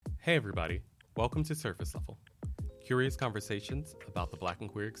Hey everybody, welcome to Surface Level, curious conversations about the Black and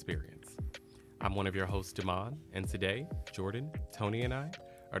queer experience. I'm one of your hosts, Damon, and today, Jordan, Tony, and I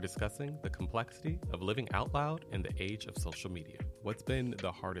are discussing the complexity of living out loud in the age of social media. What's been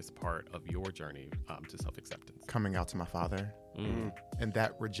the hardest part of your journey to self-acceptance? Coming out to my father. And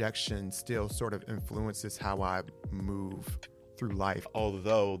that rejection still sort of influences how I move through life.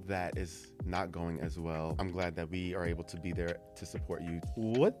 Although that is not going as well, I'm glad that we are able to be there to support you.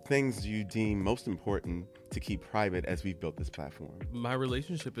 What things do you deem most important to keep private as we've built this platform? My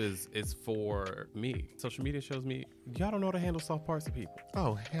relationship is for me. Social media shows me y'all don't know how to handle soft parts of people.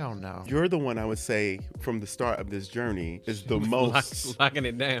 Oh, hell no. You're the one I would say from the start of this journey is the most... Locking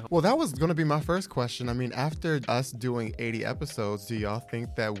it down. Well, that was going to be my first question. I mean, after us doing 80 episodes, do y'all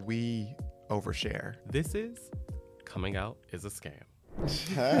think that we overshare? This is Coming Out is a Scam.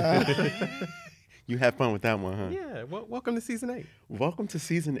 You had fun with that one, huh? Yeah, well, welcome to season 8. Welcome to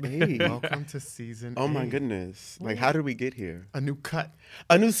season 8. Welcome to season 8. Oh my goodness. Like, how did we get here? A new cut.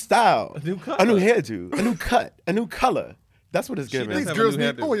 A new style. A new color. A new hairdo. A new cut. A new color. That's what it's She giving. does These have a girls new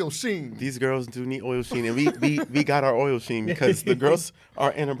need hairdo. oil sheen. These girls do need oil sheen, and we got our oil sheen because the girls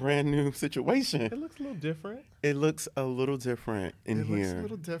are in a brand new situation. It looks a little different. It looks a little different in It here. looks a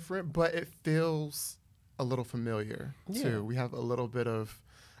little different, but it feels a little familiar Yeah. too. We have a little bit of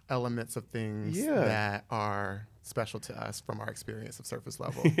elements of things Yeah. that are special to us from our experience of Surface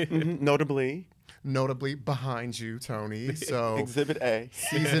Level. Notably, Notably behind you, Tony. So Exhibit A.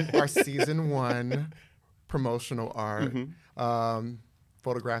 our season 1 promotional art,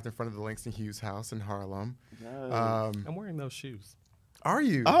 photographed in front of the Langston Hughes house in Harlem. I'm wearing those shoes. Are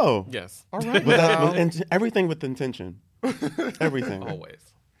you? Oh, Yes, All right. with that, now. everything with intention. Everything.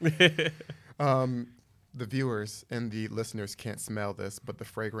 always. The viewers and the listeners can't smell this, but the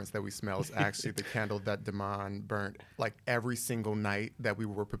fragrance that we smell is actually the candle that Damon burnt like every single night that we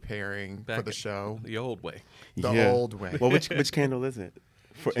were preparing for Back the in show. The old way. The Yeah. old way. Well, which candle is it?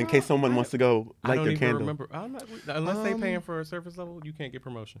 In case someone wants to go I light don't their even candle. remember. I'm not, unless they paying for a Surface Level, you can't get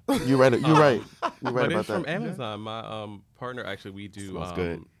promotion. You're right. You're right. You're right But about it's from that. Amazon. My partner, actually, we do Smells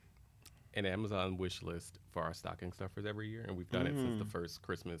good. an Amazon wish list for our stocking stuffers every year, and we've done it since the first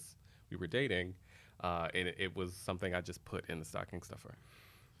Christmas we were dating. And it was something I just put in the stocking stuffer.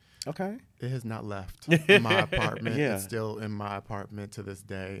 Okay. It has not left my apartment. Yeah. It's still in my apartment to this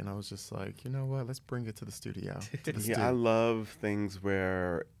day. And I was just like, you know what? Let's bring it to the studio. To the Yeah, I love things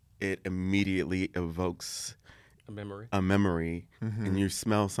where it immediately evokes A memory. a memory, and you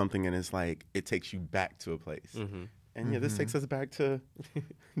smell something, and it's like it takes you back to a place. And yeah, this takes us back to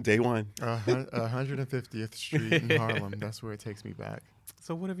day one. 150th Street in Harlem. That's where it takes me back.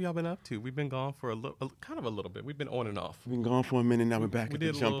 So what have y'all been up to? We've been gone for a little bit. We've been on and off. We've been gone for a minute. Now we're back We at the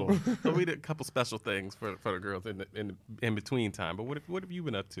did jumbo. we did a couple special things for the girls in between time. But what have you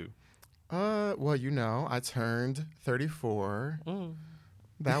been up to? Well, you know, I turned 34.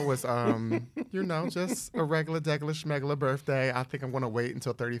 That was, you know, just a regular, degular, schmegula birthday. I think I'm going to wait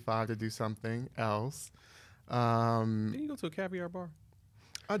until 35 to do something else. Didn't you go to a caviar bar?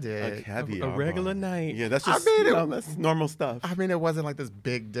 I A did. caviar A regular bar. night. Yeah, that's I just mean, that's normal stuff. I mean, it wasn't like this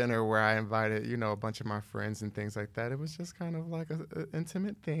big dinner where I invited, you know, a bunch of my friends and things like that. It was just kind of like an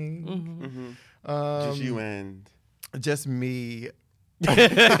intimate thing. Just you and Just me.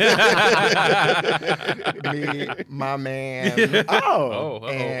 Me, my man.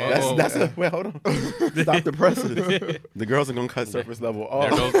 that's a well. Hold on, stop the presses. The girls are gonna cut Surface Level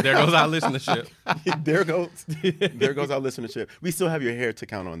off. There goes our listenership. there goes our listenership. We still have your hair to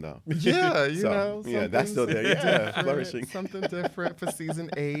count on though. Yeah, you So, know. yeah, that's still there. something Yeah, different, flourishing. Something different for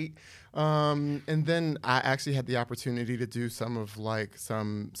season 8. And then I actually had the opportunity to do some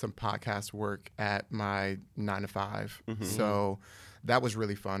podcast work at my 9 to 5. So that was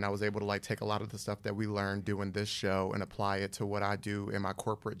really fun. I was able to like take a lot of the stuff that we learned doing this show and apply it to what I do in my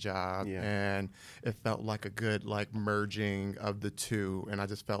corporate job. Yeah. And it felt like a good like merging of the two. And I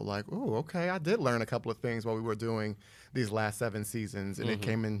just felt like, oh, okay, I did learn a couple of things while we were doing these last 7 seasons, and it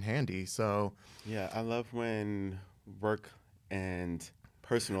came in handy. So Yeah, I love when work and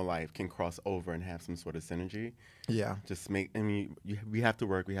personal life can cross over and have some sort of synergy. yeah. We have to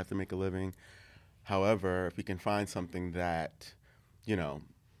work, we have to make a living. However, if we can find something that, you know,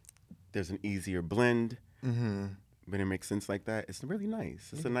 there's an easier blend, when it makes sense like that, it's really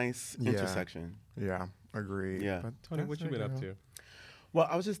nice. It's a nice intersection. Yeah, agreed. Yeah. But Tony, what that's you been it, up girl. to? Well,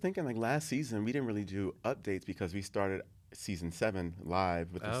 I was just thinking, like last season, we didn't really do updates because we started season 7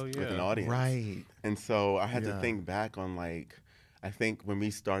 live with, Oh, with yeah. an audience. Right. And so I had to Yeah. think back on like, I think when we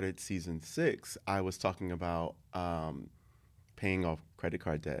started season 6, I was talking about paying off credit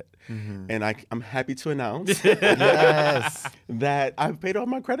card debt. Mm-hmm. And I'm happy to announce Yes. that I've paid off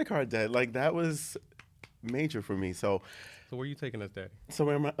my credit card debt. Like, that was major for me. So where are you taking us, Daddy?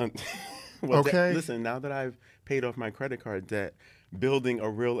 where am I? Well, Okay. listen, now that I've paid off my credit card debt, building a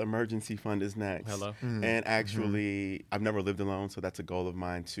real emergency fund is next. Hello. And actually, I've never lived alone, so that's a goal of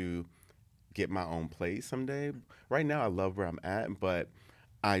mine to get my own place someday. Right now, I love where I'm at, but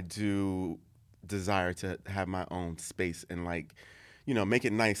I do desire to have my own space and, like, you know, make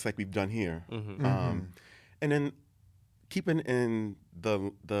it nice like we've done here. And then keeping in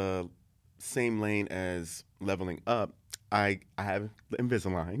the same lane as leveling up, I have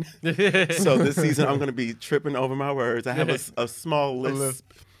Invisalign. So this season I'm going to be tripping over my words. I have a small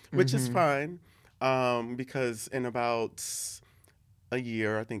lisp, which is fine, because in about a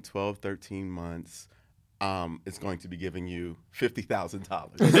year, I think 12, 13 months, it's going to be giving you $50,000.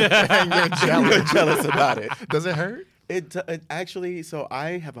 And you're jealous about it. Does it hurt? It actually, so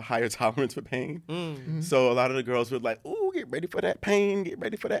I have a higher tolerance for pain. So a lot of the girls were like, "Ooh, get ready for that pain, get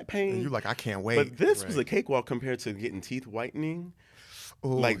ready for that pain." And you're like, I can't wait. But this was a cakewalk compared to getting teeth whitening.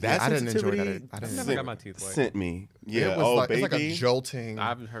 Ooh, Like, that I didn't enjoy sensitivity that. I I've didn't never enjoy got my teeth white. Sent me. Yeah, It was oh like, baby. it's like a jolting.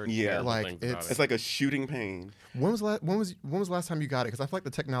 I've heard Yeah. terrible Like, things about It's it. like a shooting pain. When was the last time you got it? Because I feel like the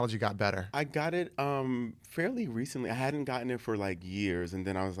technology got better. I got it fairly recently. I hadn't gotten it for like years, and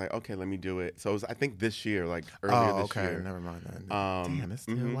then I was like, okay, let me do it. So it was, I think, this year, like earlier this okay. year. Never mind then. Um, Damn, it's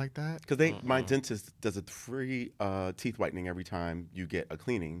still like that. Because my dentist does a free teeth whitening every time you get a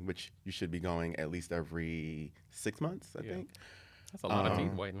cleaning, which you should be going at least every 6 months, I think. That's a lot of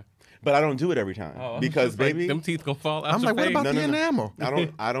teeth whitening. But I don't do it every time Oh, because, like, baby, them teeth gonna fall out. I'm your like, what face. about No, the no, no. enamel?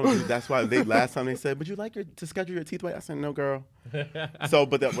 I don't do. That's why last time they said, "Would you like to schedule your teeth white?" I said, "No, girl." So,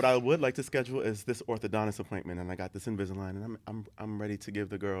 but what I would like to schedule is this orthodontist appointment, and I got this Invisalign, and I'm ready to give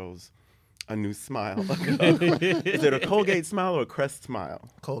the girls a new smile. Is it a Colgate smile or a Crest smile?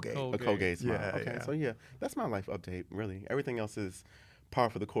 Colgate. Colgate. A Colgate smile. Yeah, Okay, yeah. so yeah, that's my life update. Really, everything else is par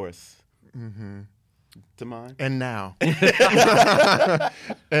for the course. Damon? And now.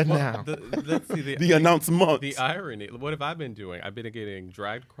 And now. Let's see The announcement. the irony. What have I been doing? I've been getting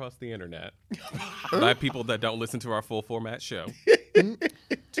dragged across the internet by people that don't listen to our full format show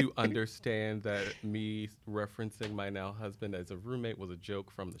to understand that me referencing my now husband as a roommate was a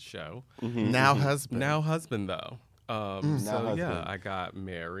joke from the show. Now husband. Now husband though. So Now yeah, husband. I got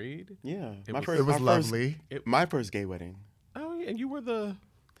married. Yeah, It my was- first, It was my first- lovely. my first gay wedding. Oh yeah, and you were the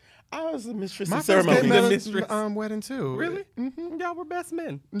I was the mistress My of first gay ceremony. The marriage, mistress. wedding too. really. Y'all were best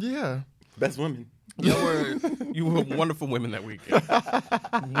men. Yeah. Best women. You were wonderful women that weekend.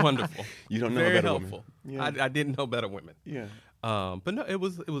 Wonderful. You don't know Very a better helpful. woman. I didn't know better women. Yeah. But no, it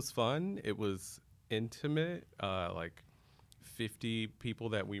was fun. It was intimate. Like 50 people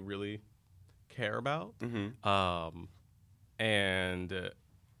that we really care about. And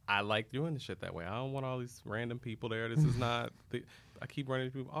I like doing the shit that way. I don't want all these random people there. This is not. I keep running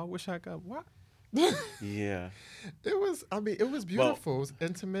into people. Oh, I wish I could. What? Yeah. It was beautiful. It was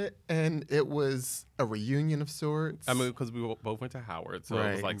intimate, and it was a reunion of sorts. I mean, because we both went to Howard, so it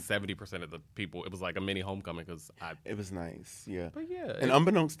was Right. like 70% of the people. It was like a mini homecoming because I. It was nice. Yeah. But yeah. And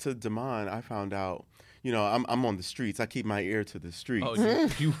unbeknownst to Damon, I found out, you know, I'm on the streets. I keep my ear to the streets. Oh,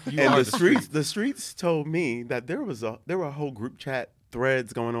 you and are the streets told me that there were a whole group chat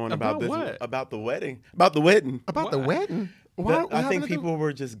threads going on About about this what? about the wedding. About the wedding. about the Why? wedding. That- What I happened think to do- people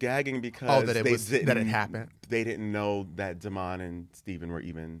were just gagging because that it they was- that it didn't- happened. They didn't know that Damon and Steven were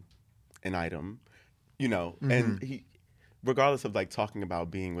even an item, you know. Mm-hmm. And he, regardless of like talking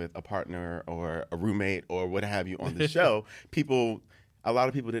about being with a partner or a roommate or what have you on the show, a lot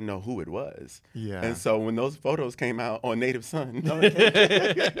of people didn't know who it was. Yeah. And so when those photos came out on Native Son,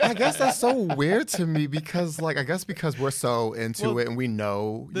 I guess that's so weird to me because we're so into Well, it and we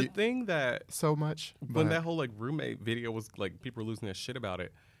know The thing that so much. when but- that whole like roommate video was like people were losing their shit about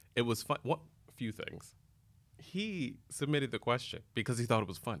it, it was fun. What few things? He submitted the question because he thought it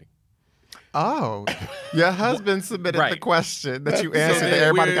was funny. Oh, your husband submitted the Right. question that you answered then that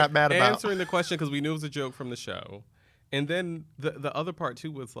everybody we're got mad about. answering the question because we knew it was a joke from the show, and then the other part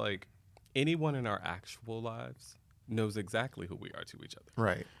too was like anyone in our actual lives knows exactly who we are to each other.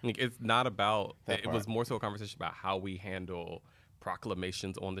 Right. Like, it's not about. That It was part. more so a conversation about how we handle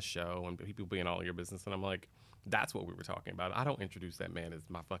proclamations on the show and people being all in your business. And I'm like, that's what we were talking about. I don't introduce that man as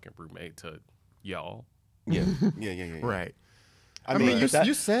my fucking roommate to y'all. yeah, yeah. Right. I I mean, you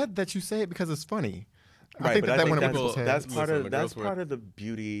that- said that you say it because it's funny. I Right, think but that went over people- people's heads. that's part Listen, the of that's girls were- part of the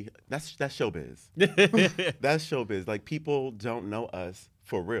beauty. That's showbiz. That's showbiz. Like, people don't know us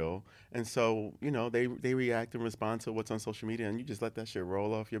for real, and so, you know, they react and respond to what's on social media, and you just let that shit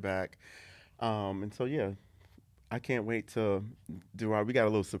roll off your back. And so yeah, I can't wait to do our. We got a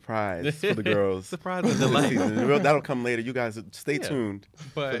little surprise for the girls. Surprise and this delay. season. That'll come later. You guys stay tuned for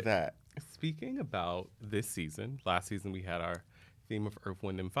But that. speaking about this season, last season we had our theme of Earth,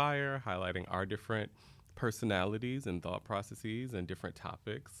 Wind, and Fire, highlighting our different personalities and thought processes and different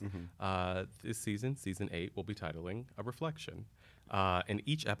topics. This season, season 8, we'll be titling A Reflection. And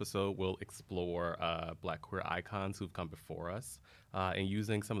each episode will explore Black queer icons who've come before us, and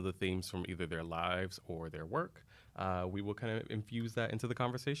using some of the themes from either their lives or their work. We will kind of infuse that into the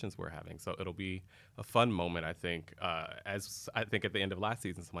conversations we're having. So it'll be a fun moment, I think. As I think at the end of last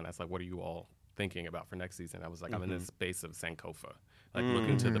season, someone asked, like, what are you all thinking about for next season? I was like, I'm in this space of Sankofa, like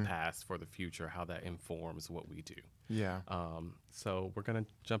looking to the past for the future, how that informs what we do. Yeah. So we're going to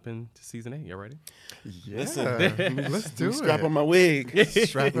jump into season 8. You ready? Yeah. Listen, Let's do it. Strap on my wig.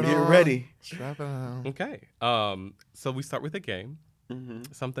 Strap it Get on. ready. Strap it on. Okay. So we start with a game.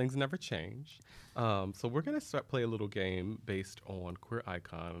 Some things never change. So we're going to play a little game based on queer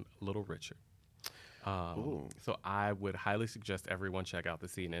icon Little Richard. So I would highly suggest everyone check out the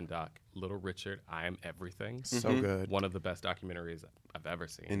CNN doc, Little Richard, I Am Everything. So good. One of the best documentaries I've ever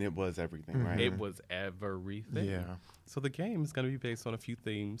seen. And it was everything, right? It was everything. Yeah. So the game is going to be based on a few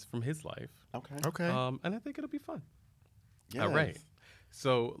themes from his life. Okay. Okay. And I think it'll be fun. Yes. All right.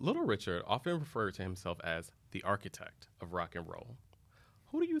 So Little Richard often referred to himself as the architect of rock and roll.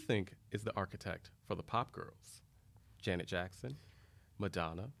 Who do you think is the architect for the pop girls? Janet Jackson,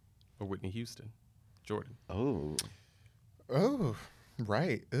 Madonna, or Whitney Houston? Jordan. Oh. Oh,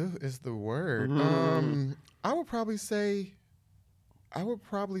 right. Ooh is the word. I would probably say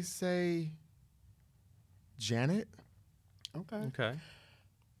Janet. Okay. Okay.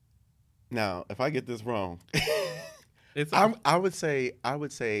 Now, if I get this wrong, It's I would say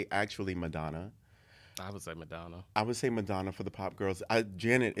actually Madonna. I would say Madonna. I would say Madonna for the pop girls.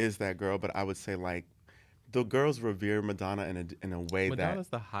 Janet is that girl, but I would say like the girls revere Madonna in a way Madonna's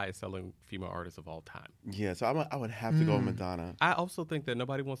the highest selling female artist of all time. so I would have to go with Madonna. I also think that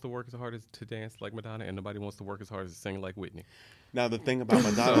nobody wants to work as hard as to dance like Madonna, and nobody wants to work as hard as to sing like Whitney. Now the thing about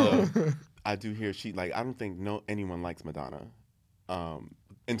Madonna, though, I do hear I don't think anyone likes Madonna.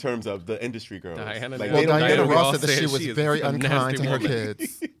 In terms of the industry girls, Diana like, Ross- they don't- Diana Diana Ross Ross said that she said was she is very a unkind nasty to her woman.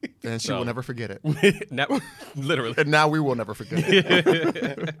 kids, and she So- will never forget it. Now, literally. And now we will never forget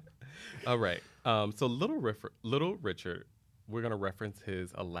it. All right. So Little Richard, we're going to reference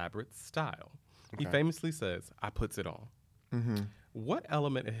his elaborate style. He famously says, I puts it on. What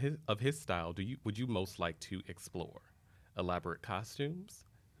element of his style would you most like to explore? Elaborate costumes,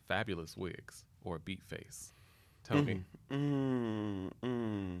 fabulous wigs, or a beat face? Tony?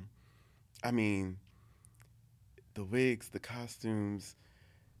 I mean, the wigs, the costumes,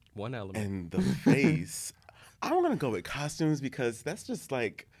 One element. and the face. I'm gonna go with costumes because that's just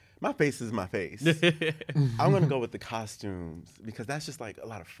like my face is my face. I'm gonna go with the costumes because that's just like a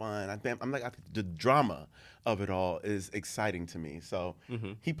lot of fun. I'm like the drama of it all is exciting to me. So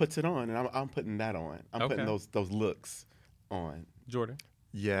he puts it on, and I'm putting that on. I'm putting Okay. those looks on. Jordan?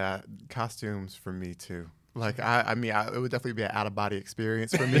 Yeah, costumes for me too. Like I mean, it would definitely be an out of body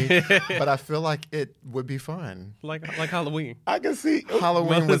experience for me, but I feel like it would be fun. Like Halloween. I can see.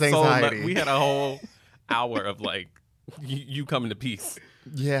 Halloween was So, like, anxiety. we had a whole hour of like you coming to peace.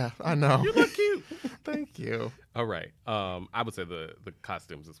 Yeah, I know. You look cute. Thank you. All right. I would say the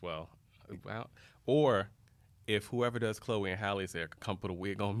costumes as well. Or if whoever does Chloe and Halle's hair could come put a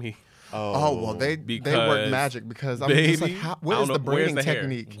wig on me. Oh well, they work Because, magic because I'm baby, just like, I what don't is know, the where's braiding the hair?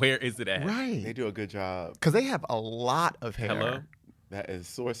 technique? Where is it at? They Right, do a good job. because they have a lot of hair. Hello? That is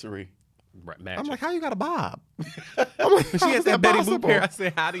sorcery. Right, magic. I'm like, how you got a bob? I'm like, she how has is that Betty Boop possible? hair. I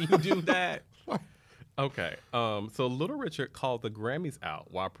said, how do you do that? Okay. So Little Richard called the Grammys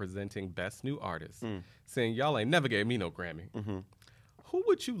out while presenting Best New Artist, saying, y'all ain't never gave me no Grammy. Who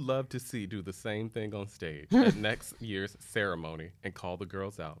would you love to see do the same thing on stage at next year's ceremony and call the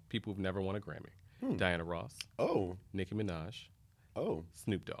girls out? People who've never won a Grammy. Diana Ross, Oh, Nicki Minaj, oh,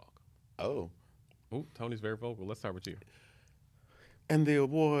 Snoop Dogg. oh. Oh, Tony's very vocal. Let's start with you. And the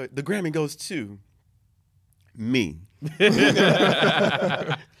Grammy goes to me.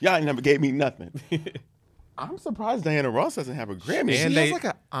 Y'all ain't never gave me nothing. I'm surprised Diana Ross doesn't have a Grammy. And She they- has like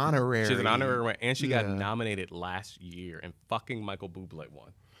an honorary. She's an honorary, and she got Yeah. nominated last year, and fucking Michael Bublé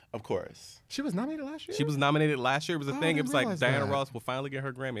won. Of course. She was nominated last year. She was nominated last year. It was a Oh, I thing. It didn't was like realize Diana that. Ross will finally get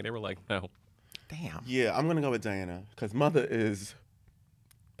her Grammy. They were like, no. Damn. Yeah, I'm gonna go with Diana because Mother is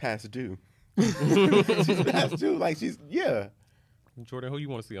past due. She's past due. Like yeah. Jordan, who you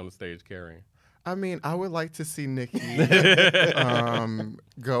want to see on the stage carrying? I mean, I would like to see Nicki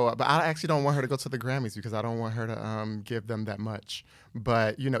go up, but I actually don't want her to go to the Grammys because I don't want her to give them that much.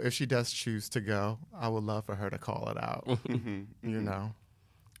 But, you know, if she does choose to go, I would love for her to call it out, you know.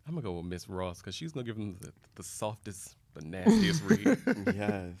 I'm going to go with Miss Ross because she's going to give them the softest but nastiest read.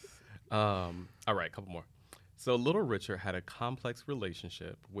 Yes. All right, a couple more. So Little Richard had a complex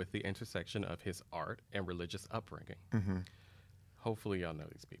relationship with the intersection of his art and religious upbringing. Hopefully y'all know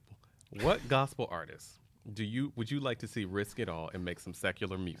these people. What gospel artists would you like to see risk it all and make some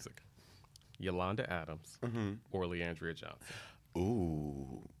secular music? Yolanda Adams or Leandria Johnson?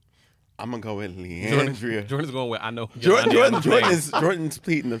 Ooh. I'm going to go with Leandria. Jordan's going with, I know. Jordan's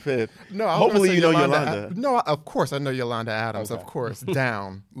pleading the fifth. No, I was hopefully gonna say you know Yolanda. No, of course I know Yolanda Adams. Okay. Of course,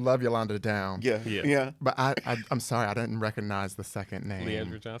 down. Love Yolanda down. Yeah. But I'm sorry, I didn't recognize the second name.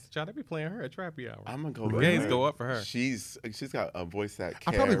 Leandria Johnson. Child, they be playing her at Trappy Hour. I'm going to go with Gays her. go up for her. She's got a voice that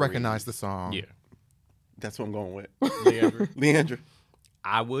I probably carries. recognize the song. Yeah. That's what I'm going with. Leandria. Leandra.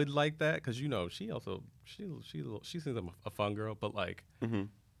 I would like that because, you know, she seems like a fun girl, but like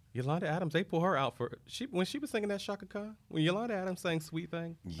Yolanda Adams, they pull her out for when she was singing that Shaka Khan. When Yolanda Adams sang "Sweet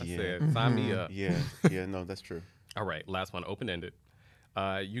Thing," I said, "Sign me up." Yeah, no, that's true. All right, last one, open ended.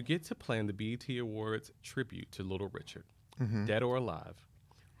 You get to plan the BET Awards tribute to Little Richard, dead or alive.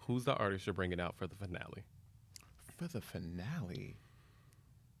 Who's the artist you're bringing out for the finale? For the finale,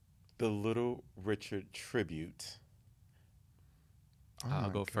 The Little Richard tribute. I'll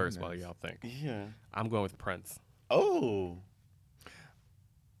go first while goodness. y'all think. Yeah. I'm going with Prince. Oh.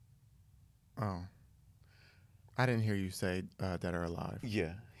 Oh, I didn't hear you say dead or alive.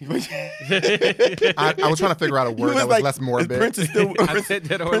 Yeah. I was trying to figure out a word that was less morbid. Prince is still, I said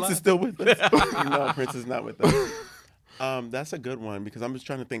dead or Prince alive. is still with us. No, Prince is not with us. That's a good one because I'm just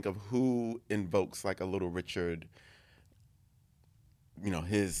trying to think of who invokes like a Little Richard, you know,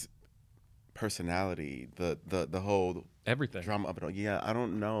 his personality, the whole Everything. drama of it all. Yeah, I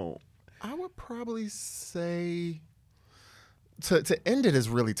don't know. I would probably say to end it is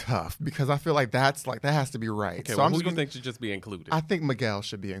really tough because I feel like that has to be right. Okay, so well, I'm who just do you gonna, think should just be included? I think Miguel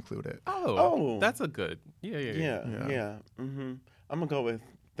should be included. Oh, that's a good. Yeah. Yeah. Mm-hmm. I'm gonna go with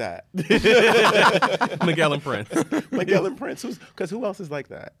that. Miguel and Prince. Miguel and Prince. Because who else is like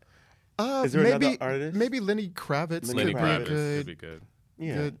that? Is there maybe, another artist? Maybe Lenny Kravitz. Lenny could Kravitz be a would good. be good.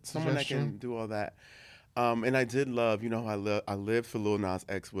 Yeah, Good someone that suggestion. can do all that. And I did love, you know, I lived for Lil Nas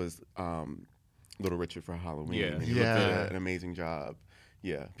X was Little Richard for Halloween. Yeah. And he Yeah. did an amazing job.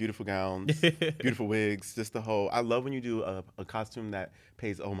 Yeah, beautiful gowns, beautiful wigs, just the whole. I love when you do a costume that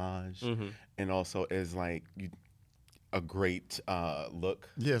pays homage and also is like a great look.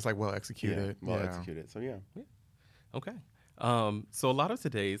 Yeah, it's like well executed. Yeah, well executed. So yeah. Okay. So a lot of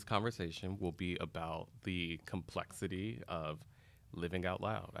today's conversation will be about the complexity of living out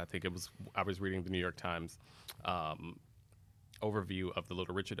loud. I was reading the New York Times overview of the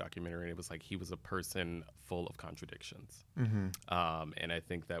Little Richard documentary, and it was like he was a person full of contradictions. And I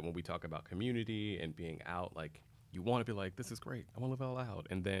think that when we talk about community and being out, like you want to be like, this is great, I want to live out loud.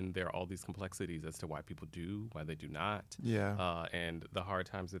 And then there are all these complexities as to why people do, why they do not. Yeah. And the hard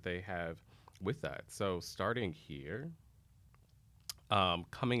times that they have with that. So starting here,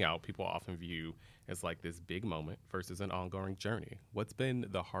 coming out, people often view as like this big moment versus an ongoing journey. What's been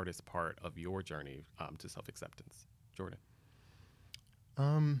the hardest part of your journey to self-acceptance, Jordan?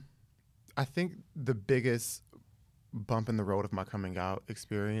 I think the biggest bump in the road of my coming out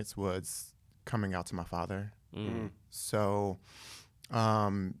experience was coming out to my father. So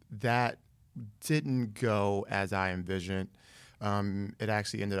that didn't go as I envisioned. It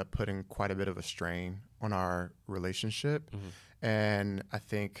actually ended up putting quite a bit of a strain on our relationship. And I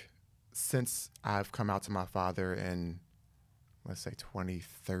think since I've come out to my father in, let's say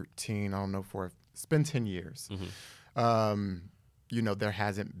 2013, I don't know, it's been 10 years. You know, there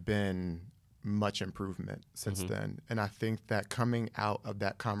hasn't been much improvement since then. And I think that coming out of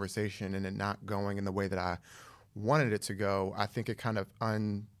that conversation and it not going in the way that I wanted it to go, I think it kind of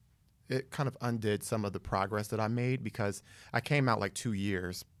undid some of the progress that I made because I came out like 2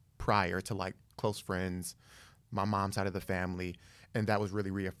 years prior to like close friends, my mom's side of the family, and that was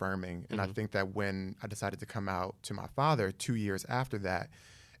really reaffirming. And I think that when I decided to come out to my father 2 years after that,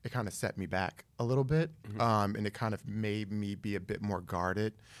 it kind of set me back a little bit, and it kind of made me be a bit more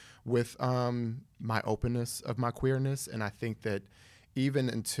guarded with my openness of my queerness. And I think that even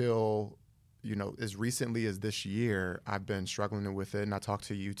until, you know, as recently as this year, I've been struggling with it, and I talk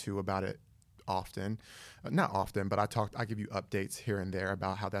to you two about it often. Not often, but I give you updates here and there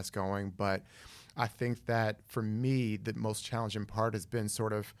about how that's going. But I think that for me, the most challenging part has been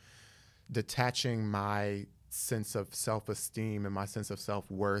sort of detaching my sense of self-esteem and my sense of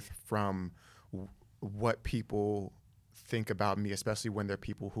self-worth from what people think about me, especially when they're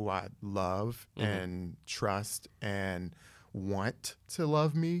people who I love and trust and want to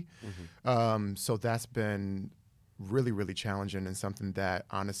love me. So that's been really, really challenging, and something that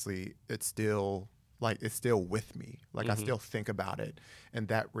honestly, it's still with me. Like I still think about it, and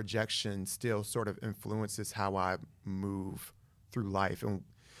that rejection still sort of influences how I move through life, and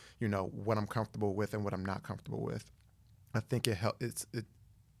what I'm comfortable with and what I'm not comfortable with. I think it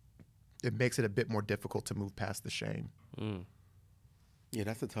makes it a bit more difficult to move past the shame. Yeah,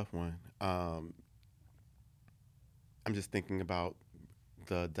 that's a tough one. I'm just thinking about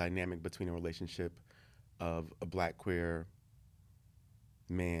the dynamic between a relationship of a Black queer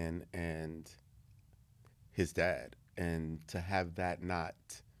man and his dad, and to have that not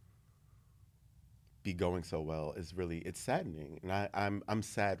be going so well is it's saddening, and I'm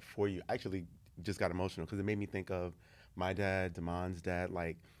sad for you. I actually just got emotional because it made me think of my dad, Damon's dad,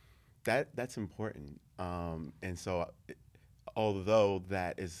 like that's important. And so although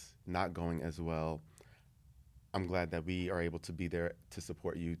that is not going as well, I'm glad that we are able to be there to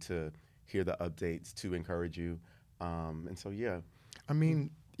support you, to hear the updates, to encourage you. And so, yeah. I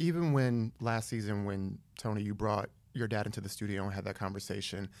mean, even when last season, when Tony, you brought your dad into the studio and had that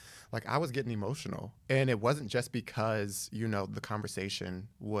conversation, like I was getting emotional. And it wasn't just because, the conversation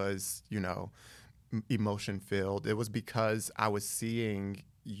was, emotion filled. It was because I was seeing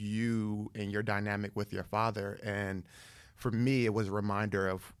you and your dynamic with your father. And for me, it was a reminder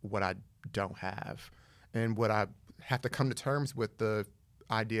of what I don't have and what I have to come to terms with, the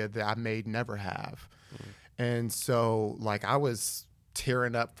idea that I may never have. And so like I was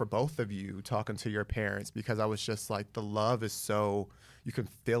tearing up for both of you talking to your parents, because I was just like, the love is so, you can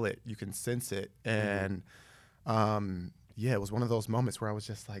feel it, you can sense it. And it was one of those moments where I was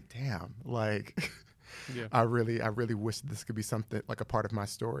just like, damn, like I really wish this could be something like a part of my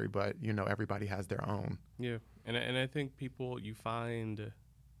story, but everybody has their own. Yeah. And I think you find,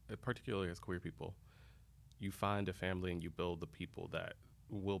 particularly as queer people, you find a family and you build the people that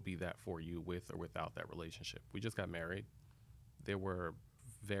will be that for you with or without that relationship. We just got married. There were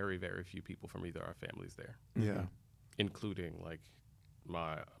very, very few people from either of our families there. Yeah. Including like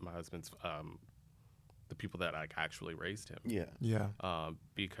my husband's, the people that like actually raised him. Yeah. Yeah.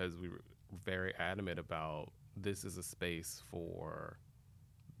 Because we were very adamant about, this is a space for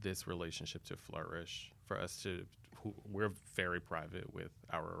this relationship to flourish, for us to, we're very private with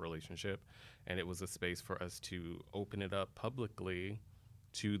our relationship, and it was a space for us to open it up publicly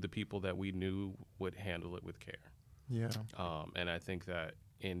to the people that we knew would handle it with care. Yeah. And I think that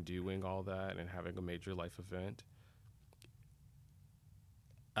in doing all that and having a major life event,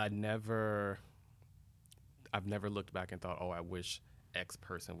 I've never looked back and thought, oh, I wish X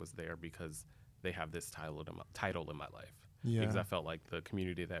person was there because they have this title in my life. Yeah. Because I felt like the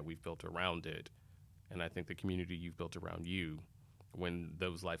community that we've built around it, and I think the community you've built around you, when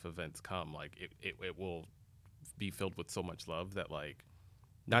those life events come, like it will be filled with so much love that, like,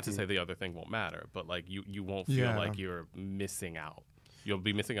 not to say the other thing won't matter, but like you won't feel like you're missing out. You'll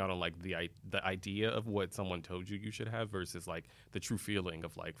be missing out on like the idea of what someone told you should have versus like the true feeling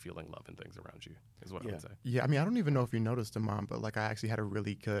of like feeling love and things around you is what I would say. Yeah, I mean, I don't even know if you noticed, Mom, but like I actually had a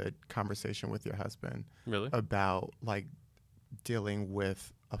really good conversation with your husband. Really? About like dealing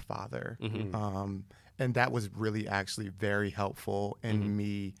with a father. Mm-hmm. And that was really actually very helpful in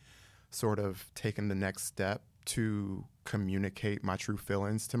me sort of taking the next step to communicate my true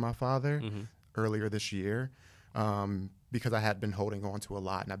feelings to my father earlier this year, because I had been holding on to a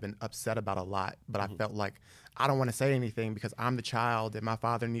lot and I've been upset about a lot, but I felt like I don't want to say anything because I'm the child and my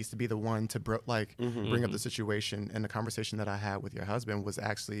father needs to be the one to bring up the situation. And the conversation that I had with your husband was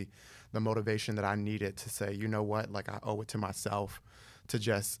actually the motivation that I needed to say, you know what, like I owe it to myself to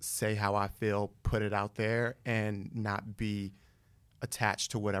just say how I feel, put it out there, and not be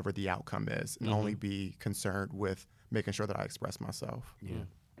attached to whatever the outcome is, and only be concerned with making sure that I express myself. Yeah.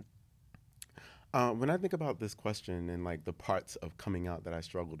 When I think about this question and like the parts of coming out that I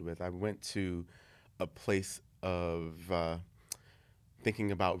struggled with, I went to a place of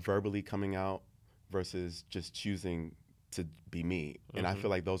thinking about verbally coming out versus just choosing to be me. And I feel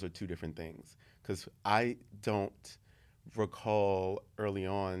like those are two different things, because I don't recall early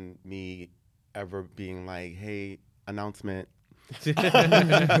on me ever being like, hey, announcement. She's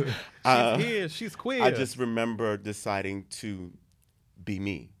here. She's queer. I just remember deciding to be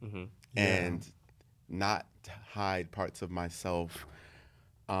me and not hide parts of myself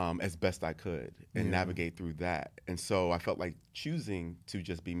as best I could and navigate through that. And so I felt like choosing to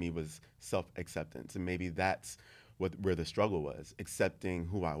just be me was self-acceptance. And maybe that's where the struggle was, accepting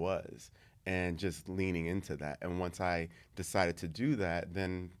who I was and just leaning into that. And once I decided to do that,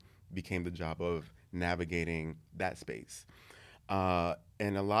 then became the job of navigating that space.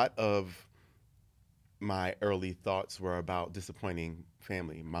 And a lot of my early thoughts were about disappointing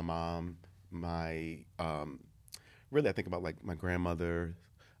family. My mom, really I think about like my grandmother,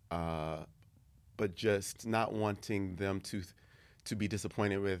 but just not wanting them to be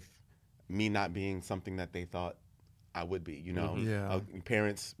disappointed with me not being something that they thought I would be.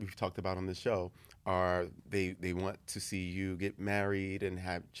 Parents, we've talked about on the show, they want to see you get married and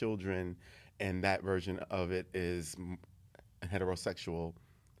have children, and that version of it is a heterosexual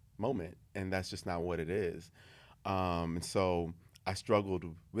moment, and that's just not what it is. And so I struggled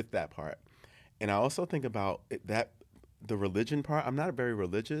with that part. And I also think about the religion part. I'm not very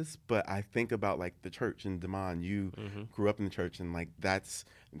religious, but I think about like the church. And Damon, you grew up in the church, and like that's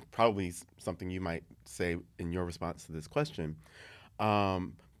probably something you might say in your response to this question.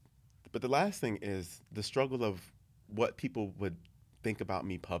 But the last thing is the struggle of what people would think about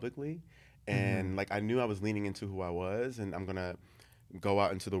me publicly. And like I knew I was leaning into who I was, and I'm gonna go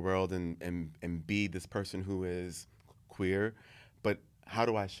out into the world and be this person who is queer, but how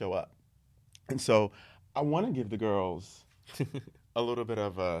do I show up? And so I want to give the girls a little bit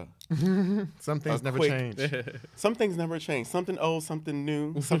of a some things never change. Some things never change. Something old, something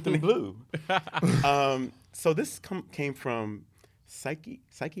new, something blue. So this came from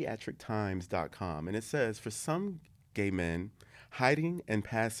psychiatrictimes.com, and it says, for some gay men, hiding and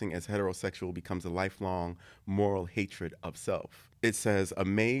passing as heterosexual becomes a lifelong moral hatred of self. It says, a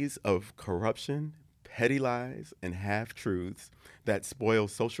maze of corruption, petty lies, and half-truths that spoil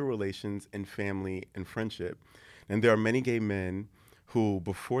social relations and family and friendship. And there are many gay men who,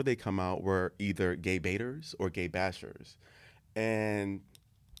 before they come out, were either gay baiters or gay bashers. And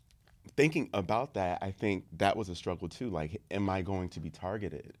thinking about that, I think that was a struggle too. Like, am I going to be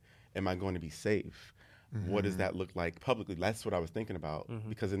targeted? Am I going to be safe? What does that look like publicly? That's what I was thinking about,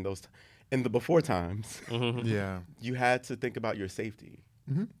 because in the before times, you had to think about your safety,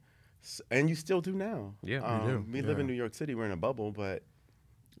 and you still do now. Yeah, we do. We live in New York City. We're in a bubble, but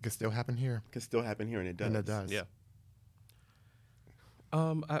It could still happen here. And it does. And it does. Yeah.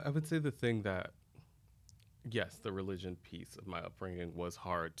 I would say the thing that, yes, the religion piece of my upbringing was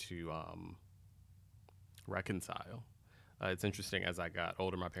hard to reconcile. It's interesting, as I got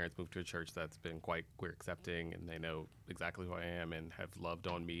older, my parents moved to a church that's been quite queer accepting, and they know exactly who I am and have loved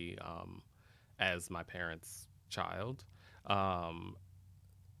on me as my parents' child.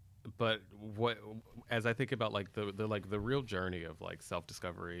 But as I think about like the real journey of like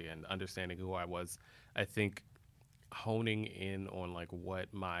self-discovery and understanding who I was, I think honing in on like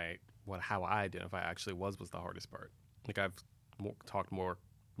how I identify actually was the hardest part. Like I've talked more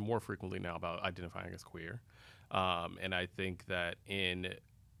frequently now about identifying as queer. And I think that in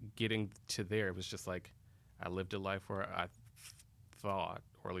getting to there, it was just like I lived a life where I thought,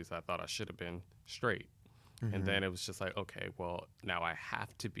 or at least I thought I should have been straight. And then it was just like, okay, well, now I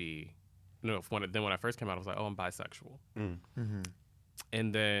have to be. Then when I first came out, I was like, oh, I'm bisexual.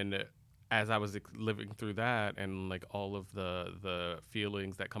 And then as I was living through that, and like all of the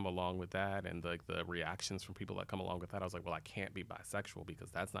feelings that come along with that, and like the reactions from people that come along with that, I was like, well, I can't be bisexual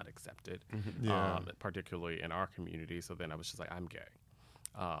because that's not accepted, particularly in our community. So then I was just like, I'm gay.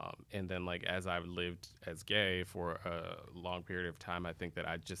 And then like as I've lived as gay for a long period of time, I think that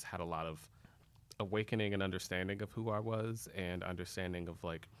I just had a lot of awakening and understanding of who I was, and understanding of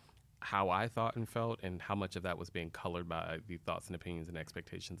like how I thought and felt, and how much of that was being colored by the thoughts and opinions and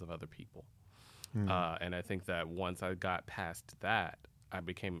expectations of other people. And I think that once I got past that, I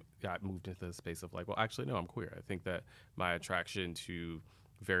moved into the space of like, well, actually, no, I'm queer. I think that my attraction to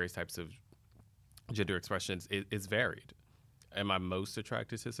various types of gender expressions is varied. Am I most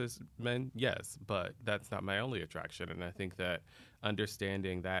attracted to cis men? Yes, but that's not my only attraction. And I think that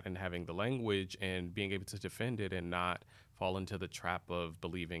understanding that and having the language and being able to defend it and not fall into the trap of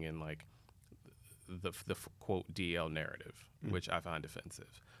believing in like the quote DL narrative, which I find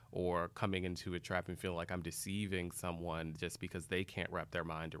offensive, or coming into a trap and feeling like I'm deceiving someone just because they can't wrap their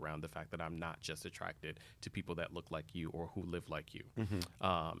mind around the fact that I'm not just attracted to people that look like you or who live like you.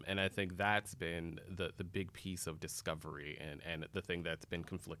 And I think that's been the big piece of discovery, and the thing that's been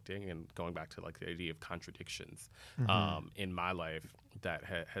conflicting, and going back to like the idea of contradictions in my life, that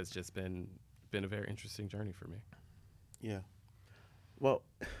has just been a very interesting journey for me. Yeah. Well,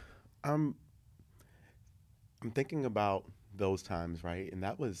 I'm thinking about those times, right? And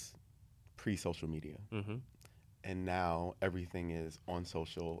that was pre-social media. And now everything is on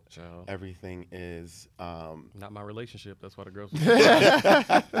social. So, everything is not my relationship. That's why the girls.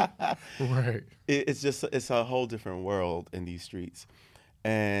 Right. It's a whole different world in these streets.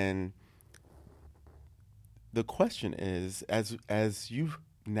 And the question is, as you've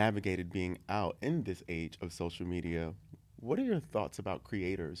navigated being out in this age of social media, what are your thoughts about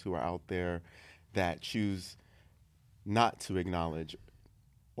creators who are out there that choose not to acknowledge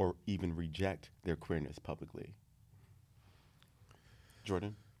or even reject their queerness publicly?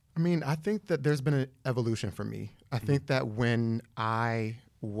 Jordan? I mean, I think that there's been an evolution for me. I think that when I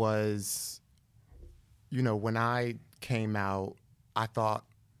was, when I came out, I thought,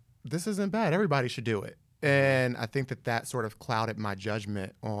 this isn't bad. Everybody should do it. And I think that sort of clouded my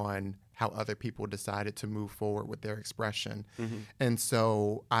judgment on how other people decided to move forward with their expression. And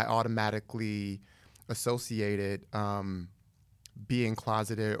so I automatically associated being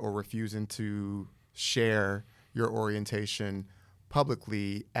closeted or refusing to share your orientation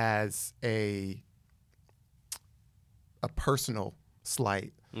publicly as a personal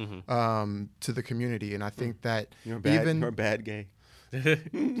slight to the community. And I think that you're a bad gay.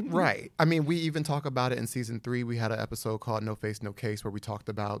 Right. I mean, we even talk about it in season 3. We had an episode called "No Face, No Case" where we talked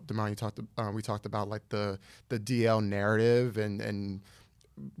about we talked about like the DL narrative and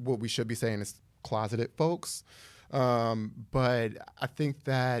what we should be saying is closeted folks. But I think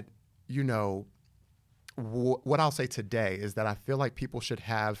that what I'll say today is that I feel like people should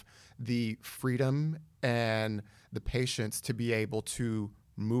have the freedom and the patience to be able to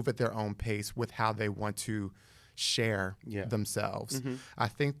move at their own pace with how they want to share themselves. I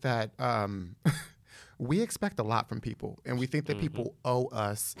think that we expect a lot from people, and we think that people owe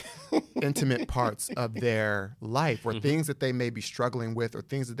us intimate parts of their life, or things that they may be struggling with, or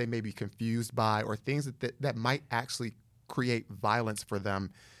things that they may be confused by, or things that might actually create violence for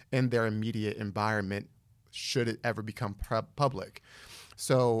them in their immediate environment should it ever become public.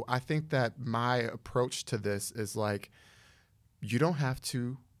 So I think that my approach to this is like, you don't have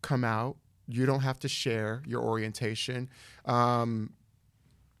to come out. You don't have to share your orientation,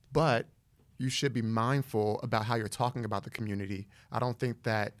 but you should be mindful about how you're talking about the community. I don't think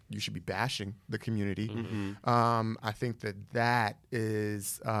that you should be bashing the community. I think that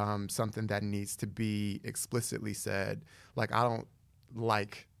is something that needs to be explicitly said. Like, I don't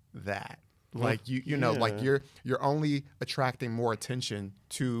like that. Like like you're only attracting more attention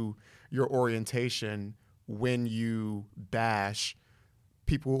to your orientation when you bash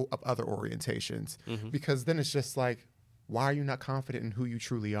people of other orientations, because then it's just like, why are you not confident in who you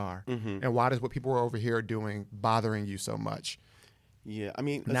truly are? And why does what people are over here doing bothering you so much? Yeah, I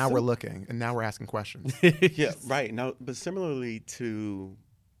mean, now we're looking and now we're asking questions. Yeah, right. Now, but similarly to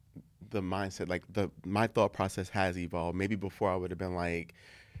the mindset, like my thought process has evolved. Maybe before I would have been like,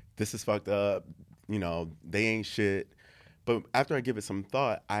 this is fucked up, they ain't shit. But after I give it some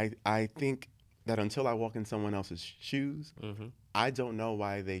thought, I think that until I walk in someone else's shoes, I don't know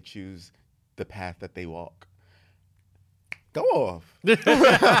why they choose the path that they walk. Go off.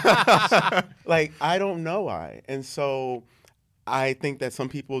 Like, I don't know why. And so I think that some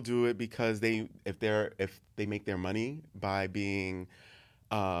people do it because if they make their money by being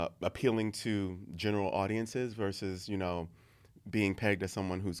appealing to general audiences versus, being pegged as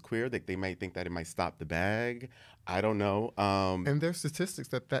someone who's queer, they might think that it might stop the bag. I don't know. And there's statistics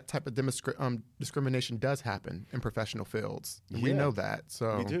that type of discrimination does happen in professional fields. We know that.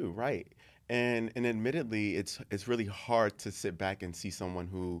 So we do, right? And admittedly, it's really hard to sit back and see someone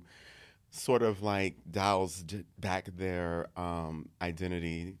who sort of like dials back their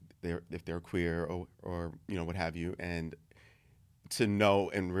identity, if they're queer or what have you, and to know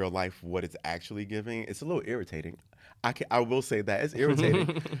in real life what it's actually giving. It's a little irritating. I will say that it's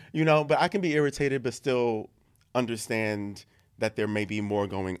irritating, but I can be irritated, but still understand that there may be more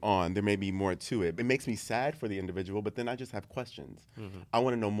going on. There may be more to it. It makes me sad for the individual, but then I just have questions. I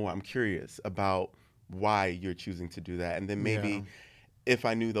want to know more. I'm curious about why you're choosing to do that. And then maybe if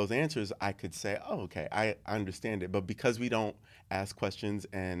I knew those answers, I could say, oh, okay, I understand it. But because we don't ask questions,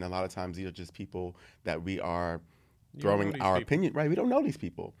 and a lot of times these are just people that we are throwing our opinion, right? We don't know these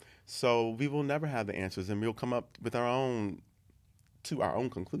people. So we will never have the answers, and we'll come up with our own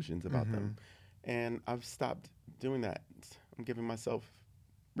conclusions about them. And I've stopped doing that. I'm giving myself,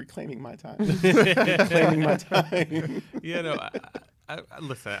 reclaiming my time. Reclaiming my time.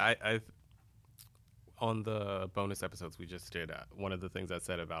 Listen, I on the bonus episodes we just did, one of the things I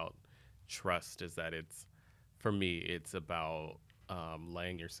said about trust is that for me, it's about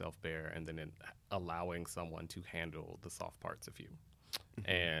laying yourself bare and then allowing someone to handle the soft parts of you.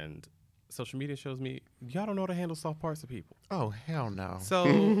 And social media shows me y'all don't know how to handle soft parts of people. Oh, hell no.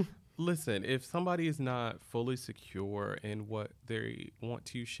 So listen, if somebody is not fully secure in what they want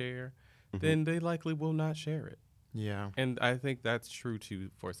to share, then they likely will not share it. Yeah. And I think that's true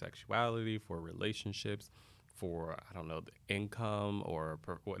for sexuality, for relationships, for, the income or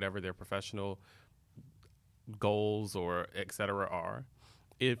whatever their professional goals or et cetera are.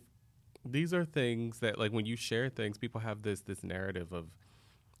 if these are things that, like, when you share things, people have this narrative of,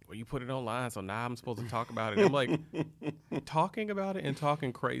 well, you put it online, so now I'm supposed to talk about it. I'm like, talking about it and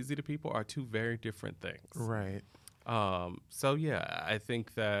talking crazy to people are two very different things. Right. So yeah, I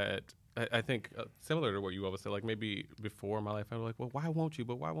think that I think similar to what you always say, like maybe before in my life, I'm like, well, why won't you?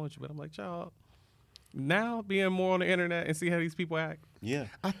 But why won't you? But I'm like, y'all, now being more on the internet and see how these people act. Yeah.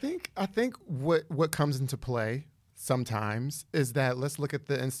 I think what comes into play sometimes is that, let's look at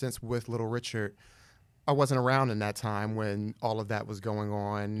the instance with Little Richard. I wasn't around in that time when all of that was going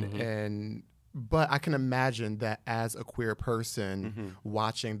on, but I can imagine that as a queer person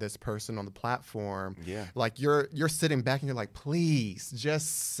watching this person on the platform, like you're sitting back and you're like, please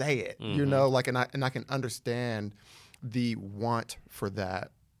just say it, you know, like, and I can understand the want for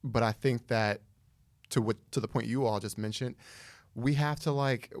that, but I think that to the point you all just mentioned, we have to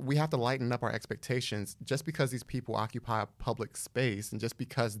lighten up our expectations. Just because these people occupy a public space and just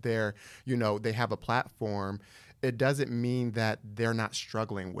because they're, you know, they have a platform, it doesn't mean that they're not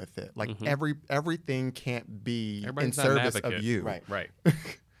struggling with it. Like everything can't be in service of you. Right.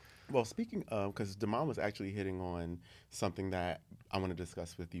 Well, speaking of, because Damon was actually hitting on something that I want to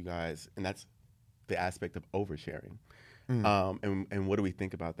discuss with you guys, and that's the aspect of oversharing. And what do we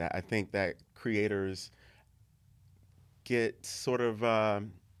think about that? I think that creators get sort of, I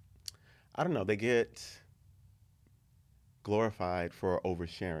don't know, they get glorified for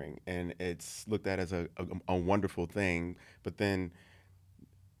oversharing, and it's looked at as a wonderful thing, but then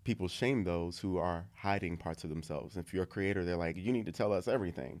people shame those who are hiding parts of themselves. If you're a creator, they're like, you need to tell us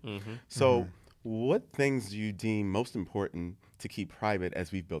everything. So what things do you deem most important to keep private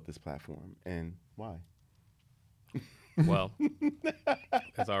as we've built this platform, and why? Well,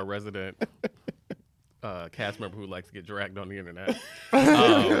 as our resident cast member who likes to get dragged on the internet,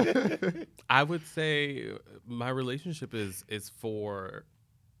 I would say my relationship is for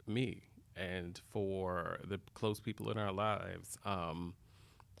me and for the close people in our lives.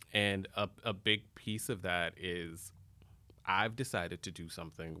 And a big piece of that is I've decided to do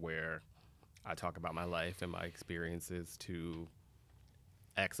something where I talk about my life and my experiences to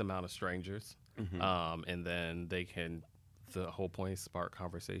X amount of strangers. And then they can, the whole point is spark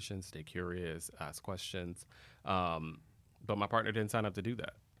conversations, stay curious, ask questions. But my partner didn't sign up to do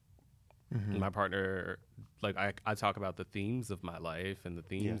that. My partner, like, I talk about the themes of my life and the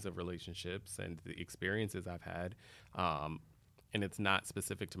themes of relationships and the experiences I've had. And it's not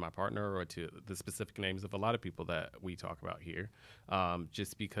specific to my partner or to the specific names of a lot of people that we talk about here,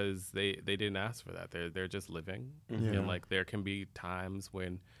 just because they didn't ask for that. They're just living. And, like, there can be times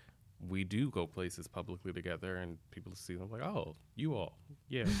when we do go places publicly together and people see them like, oh, you all,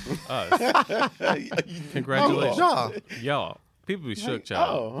 us. Congratulations. Y'all. People be shook,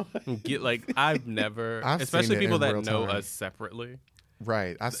 child. Get, like, I've especially people that know us separately.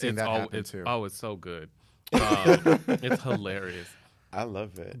 Right. I've seen that happen too. Oh, it's so good. It's hilarious. I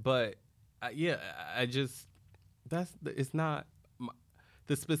love it. But I just, it's not,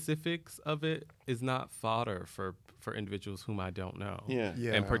 the specifics of it is not fodder for individuals whom I don't know. Yeah.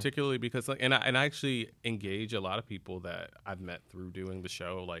 And particularly because, like, and I actually engage a lot of people that I've met through doing the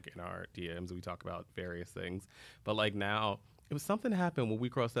show, like in our DMs, we talk about various things. But, like, now, it was something happened when we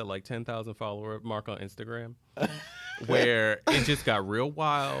crossed that, like, 10,000 follower mark on Instagram, where it just got real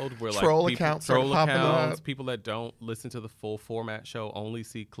wild. Where, like, troll accounts, people that don't listen to the full format show only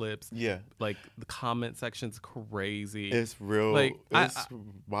see clips. Yeah, like, the comment section's crazy. It's real. Like, it's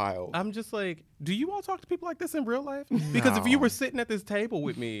wild. I'm just like, do you all talk to people like this in real life? Because if you were sitting at this table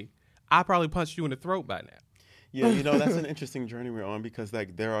with me, I probably punched you in the throat by now. Yeah, you know, that's an interesting journey we're on, because,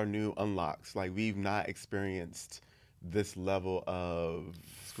 like, there are new unlocks. Like, we've not experienced this level of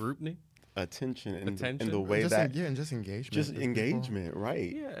scrutiny, attention in the way and just engagement,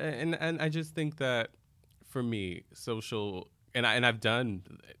 right? Yeah, and I just think that for me, social, and I've done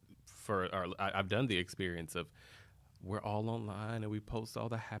the experience of, we're all online and we post all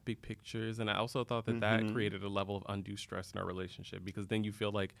the happy pictures, and I also thought that created a level of undue stress in our relationship, because then you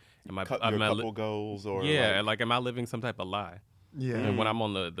feel like, am I couple goals, or like am I living some type of lie? Yeah. And when I'm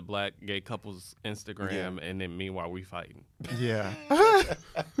on the black gay couples Instagram, and then meanwhile we fighting. Yeah.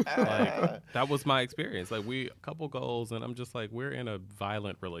 Like, that was my experience. Like, we couple goals, and I'm just like, we're in a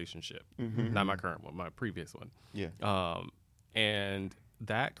violent relationship. Not my current one, my previous one. Yeah. And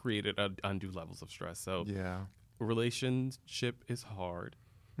that created undue levels of stress. So relationship is hard.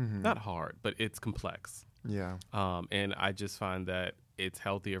 Not hard, but it's complex. Yeah. And I just find that it's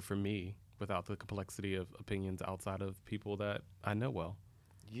healthier for me without the complexity of opinions outside of people that I know well.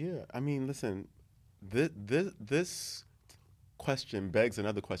 Yeah, I mean, listen, this question begs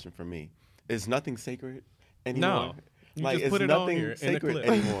another question for me. Is nothing sacred anymore? You like just it's put it on nothing here in a sacred clip.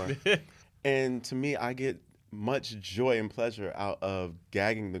 anymore. And to me, I get much joy and pleasure out of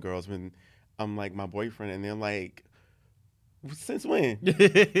gagging the girls when I'm like my boyfriend, and they're like, "Since when?"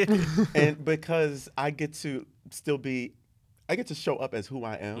 And because I get to show up as who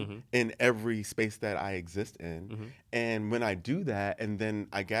I am in every space that I exist in. And when I do that, and then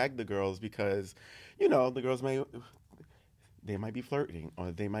I gag the girls because, the girls might be flirting,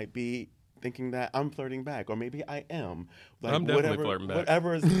 or they might be thinking that I'm flirting back, or maybe I am. Like, I'm definitely flirting back.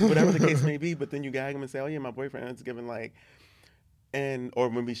 Whatever the case may be. But then you gag them and say, "Oh yeah, my boyfriend is giving like," or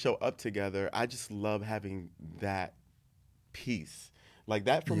when we show up together, I just love having that peace. Like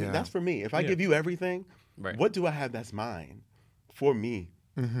that for me. That's for me. If I give you everything, what do I have that's mine for me?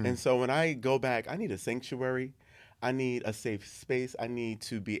 And so when I go back, I need a sanctuary. I need a safe space. I need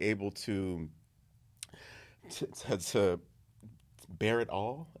to be able to bear it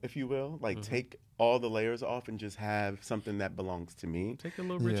all, if you will. Like take all the layers off and just have something that belongs to me. Take a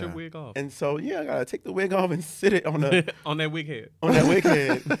little Richard wig off. And so I gotta take the wig off and sit it on a on that wig head. On that wig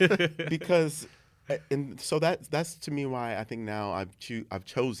head. Because and so that's to me why I think now I've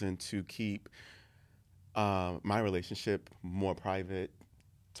chosen to keep my relationship more private,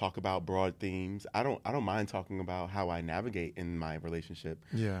 talk about broad themes. I don't mind talking about how I navigate in my relationship.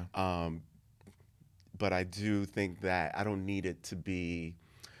 Yeah. But I do think that I don't need it to be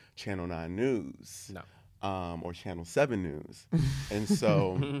Channel 9 News. No. Or Channel 7 News. And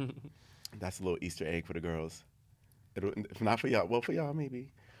so that's a little Easter egg for the girls. If not for y'all, well, for y'all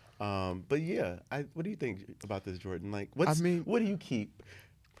maybe. But yeah, what do you think about this, Jordan? Like, what do you keep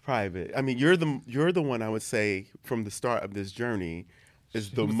private? I mean, you're the one I would say from the start of this journey is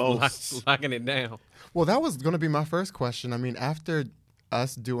the most locking it down. Well, that was going to be my first question. I mean, after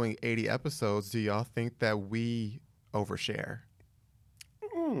us doing 80 episodes, do y'all think that we overshare?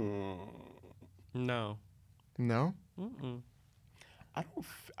 No. No? Mm-mm. I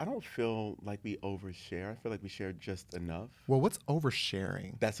don't feel like we overshare. I feel like we share just enough. Well, what's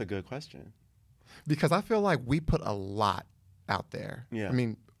oversharing? That's a good question. Because I feel like we put a lot out there. Yeah. I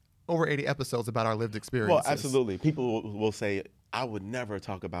mean, over 80 episodes about our lived experiences. Well, absolutely. People will say, I would never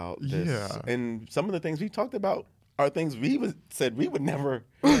talk about this. Yeah. And some of the things we talked about are things said we would never.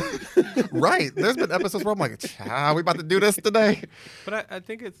 Right. There's been episodes where I'm like, child, we about to do this today. But I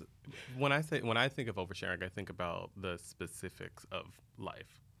think it's when I think of oversharing, I think about the specifics of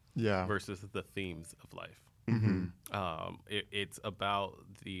life. Yeah. Versus the themes of life. Mm-hmm. It's about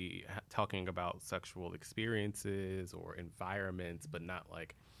talking about sexual experiences or environments, but not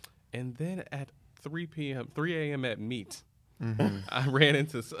like. And then at 3 a.m. at meet. I ran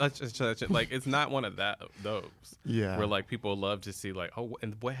into such and such. Like, it's not one of those. Yeah. Where, like, people love to see, like, oh,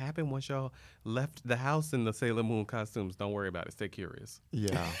 and what happened once y'all left the house in the Sailor Moon costumes? Don't worry about it. Stay curious.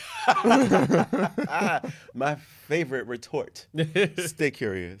 Yeah. My favorite retort. Stay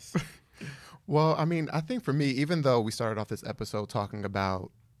curious. Well, I mean, I think for me, even though we started off this episode talking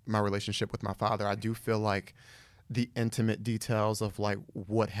about my relationship with my father, I do feel like the intimate details of like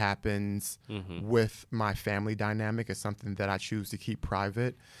what happens with my family dynamic is something that I choose to keep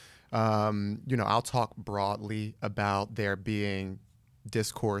private. I'll talk broadly about there being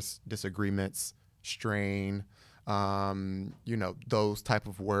discourse, disagreements, strain, those type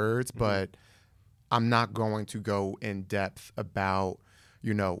of words, but I'm not going to go in depth about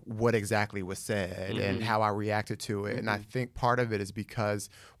what exactly was said and how I reacted to it. And I think part of it is because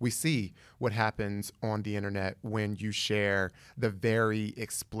we see what happens on the internet when you share the very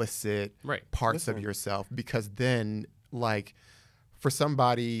explicit parts of yourself, because then, like, for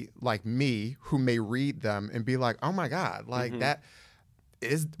somebody like me who may read them and be like, oh my God, like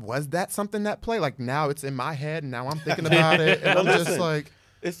was that something that played? Like, now it's in my head and now I'm thinking about it. And I'm just like,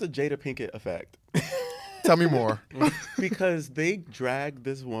 it's the Jada Pinkett effect. Tell me more. Because they drag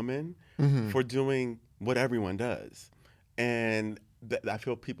this woman for doing what everyone does. And I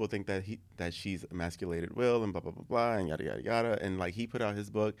feel people think that she's emasculated Will and blah, blah, blah, blah, and yada, yada, yada. And like, he put out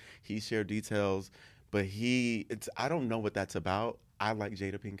his book, he shared details, but I don't know what that's about. I like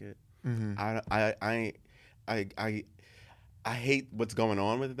Jada Pinkett. I hate what's going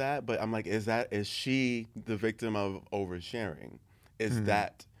on with that, but I'm like, is she the victim of oversharing? Is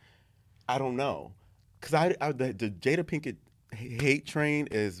that, I don't know. Because the Jada Pinkett hate train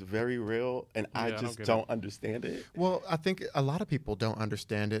is very real, and I Yeah, I just don't get don't understand it. Well, I think a lot of people don't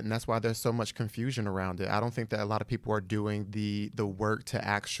understand it, and that's why there's so much confusion around it. I don't think that a lot of people are doing the work to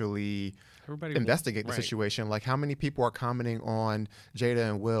actually Everybody investigate the right. situation. Like, how many people are commenting on Jada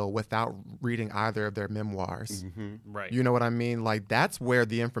and Will without reading either of their memoirs? Right. You know what I mean? Like, that's where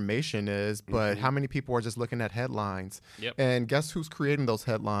the information is, but how many people are just looking at headlines? Yep. And guess who's creating those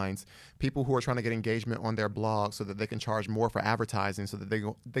headlines? People who are trying to get engagement on their blog so that they can charge more for advertising so that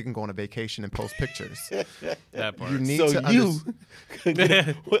they can go on a vacation and post pictures. That part. You need So to you,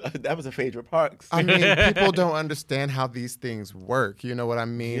 that was a Phaedra Parks. I mean, people don't understand how these things work. You know what I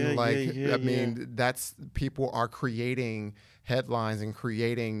mean? Yeah, I mean, that's people are creating headlines and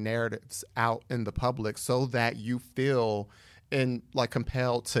creating narratives out in the public so that you feel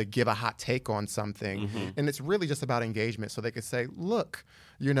compelled to give a hot take on something. And it's really just about engagement. So they could say, look,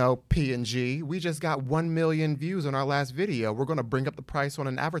 P&G, we just got 1 million views on our last video. We're going to bring up the price on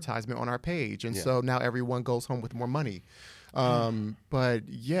an advertisement on our page. And so now everyone goes home with more money. But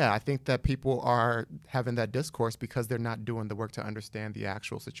yeah, I think that people are having that discourse because they're not doing the work to understand the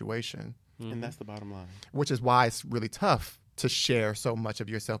actual situation. And that's the bottom line. Which is why it's really tough to share so much of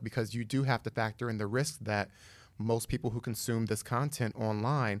yourself, because you do have to factor in the risk that most people who consume this content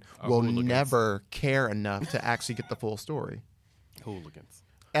online will never care enough to actually get the full story. Hooligans.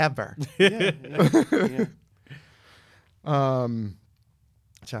 Ever. Yeah.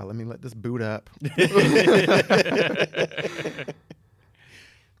 Child, let me let this boot up.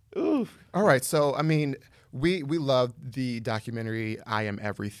 All right. So, I mean, we love the documentary I Am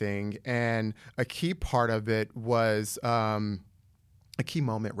Everything. And a key part of it was, a key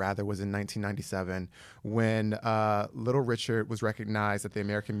moment, rather, was in 1997 when Little Richard was recognized at the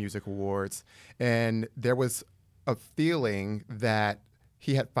American Music Awards. And there was a feeling that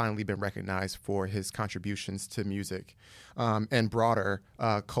he had finally been recognized for his contributions to music and broader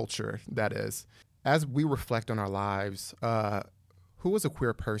culture, that is. As we reflect on our lives, who was a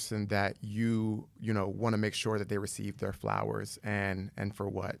queer person that you want to make sure that they receive their flowers, and for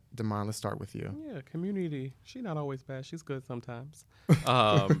what? Damon, let's start with you. Yeah, Community. She's not always bad. She's good sometimes.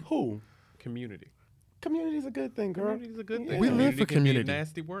 Who? Community. Community's a good thing, girl. Community's a good thing. We live for can Community. Be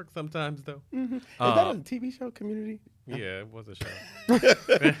nasty work sometimes, though. Is that a TV show, Community? Yeah, it was a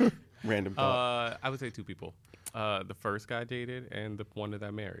show. Random thought. I would say two people. The first guy I dated and the one that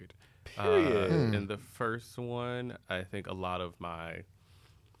I married. Period. And the first one, I think a lot of my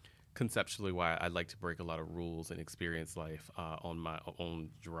conceptually why I like to break a lot of rules and experience life on my own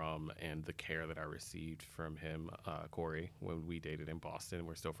drum, and the care that I received from him, Corey, when we dated in Boston.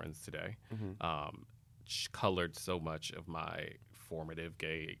 We're still friends today. Colored so much of my formative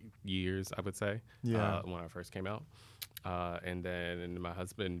gay years, I would say, when I first came out. And then my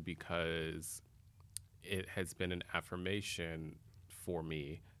husband, because it has been an affirmation for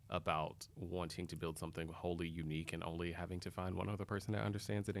me about wanting to build something wholly unique and only having to find one other person that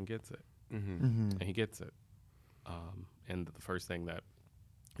understands it and gets it. And he gets it. And the first thing that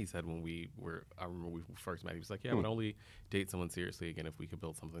he said when I remember we first met, he was like, yeah, I would only date someone seriously again if we could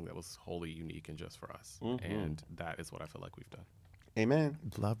build something that was wholly unique and just for us. And that is what I feel like we've done. Amen.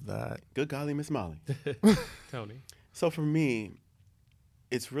 Love that. Good golly, Miss Molly. Tony? So for me,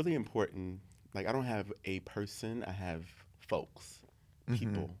 it's really important. Like, I don't have a person, I have folks,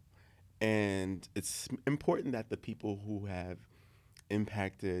 people. And it's important that the people who have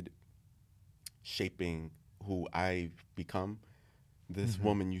impacted shaping who I've become, this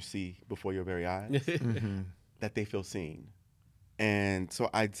woman you see before your very eyes, that they feel seen. And so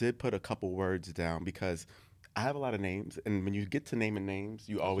I did put a couple words down because I have a lot of names, and when you get to naming names,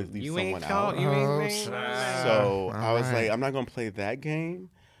 you always leave someone out. So I was like, I'm not going to play that game,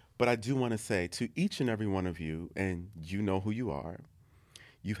 but I do want to say to each and every one of you, and you know who you are,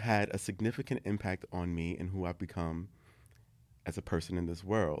 you've had a significant impact on me and who I've become as a person in this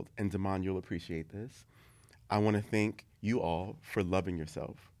world. And Damon, you'll appreciate this. I want to thank you all for loving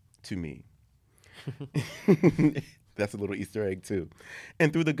yourself to me. That's a little Easter egg, too.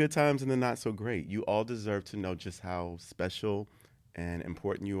 And through the good times and the not so great, you all deserve to know just how special and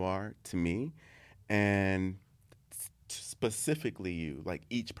important you are to me. And specifically you, like,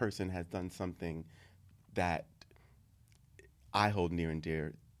 each person has done something that I hold near and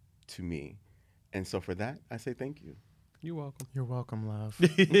dear to me. And so for that, I say thank you. You're welcome. You're welcome, love.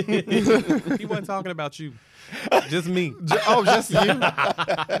 He wasn't talking about you, just me. Oh, just you?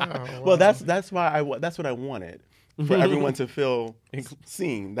 Well, that's why that's what I wanted, for everyone to feel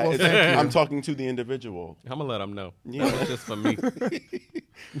seen. That I'm talking to the individual. I'm gonna let them know. Yeah. That was just for me.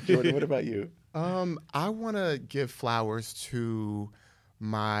 Jordan, what about you? I want to give flowers to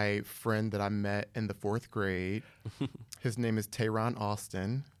my friend that I met in the 4th grade. His name is Tayron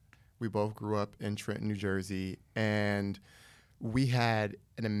Austin. We both grew up in Trenton, New Jersey, and we had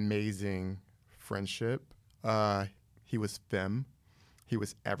an amazing friendship. He was femme. He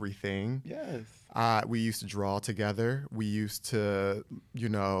was everything. Yes. We used to draw together. We used to,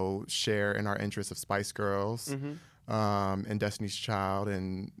 share in our interests of Spice Girls and Destiny's Child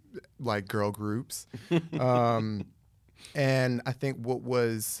and like girl groups. And I think what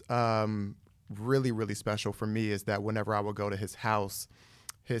was really, really special for me is that whenever I would go to his house,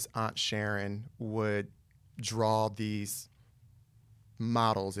 his Aunt Sharon would draw these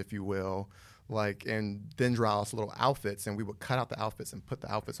models, if you will, and then draw us little outfits, and we would cut out the outfits and put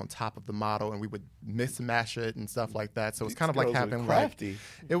the outfits on top of the model, and we would mix and mash it and stuff like that. So it's kind of like having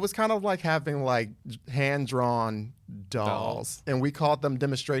hand-drawn dolls, and we called them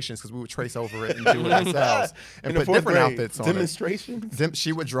demonstrations because we would trace over it and do it ourselves and put different outfits on demonstrations.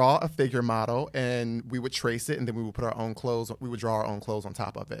 She would draw a figure model, and we would trace it, and then we would put our own clothes. We would draw our own clothes on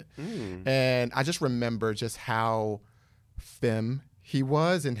top of it, and I just remember just how femme he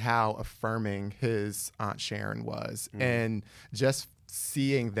was and how affirming his Aunt Sharon was. And just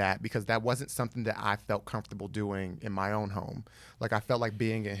seeing that, because that wasn't something that I felt comfortable doing in my own home. Like, I felt like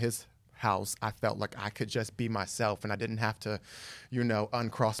being in his house, I felt like I could just be myself, and I didn't have to,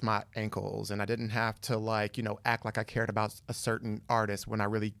 uncross my ankles, and I didn't have to act like I cared about a certain artist when I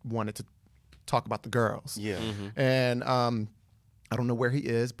really wanted to talk about the girls. Yeah. And I don't know where he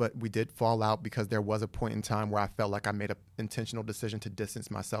is, but we did fall out because there was a point in time where I felt like I made an intentional decision to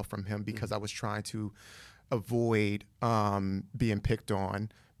distance myself from him because I was trying to avoid being picked on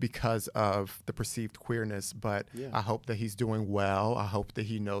because of the perceived queerness. But I hope that he's doing well. I hope that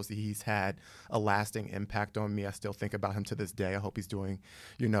he knows that he's had a lasting impact on me. I still think about him to this day. I hope he's doing,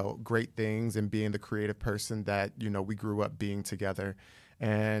 great things and being the creative person that, we grew up being together.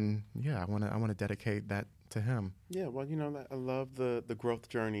 And I want to dedicate that to him. Yeah, well, I love the growth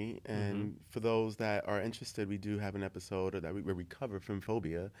journey, and for those that are interested, we do have an episode where we cover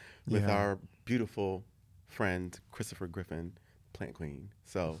femphobia with our beautiful friend Christopher Griffin, Plant Queen.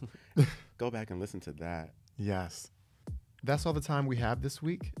 So go back and listen to that. Yes. That's all the time we have this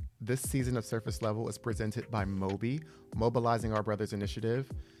week. This season of Surface Level is presented by Moby, Mobilizing Our Brothers Initiative.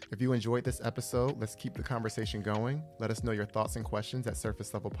 If you enjoyed this episode, let's keep the conversation going. Let us know your thoughts and questions at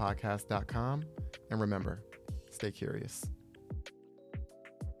surfacelevelpodcast.com. And remember, stay curious.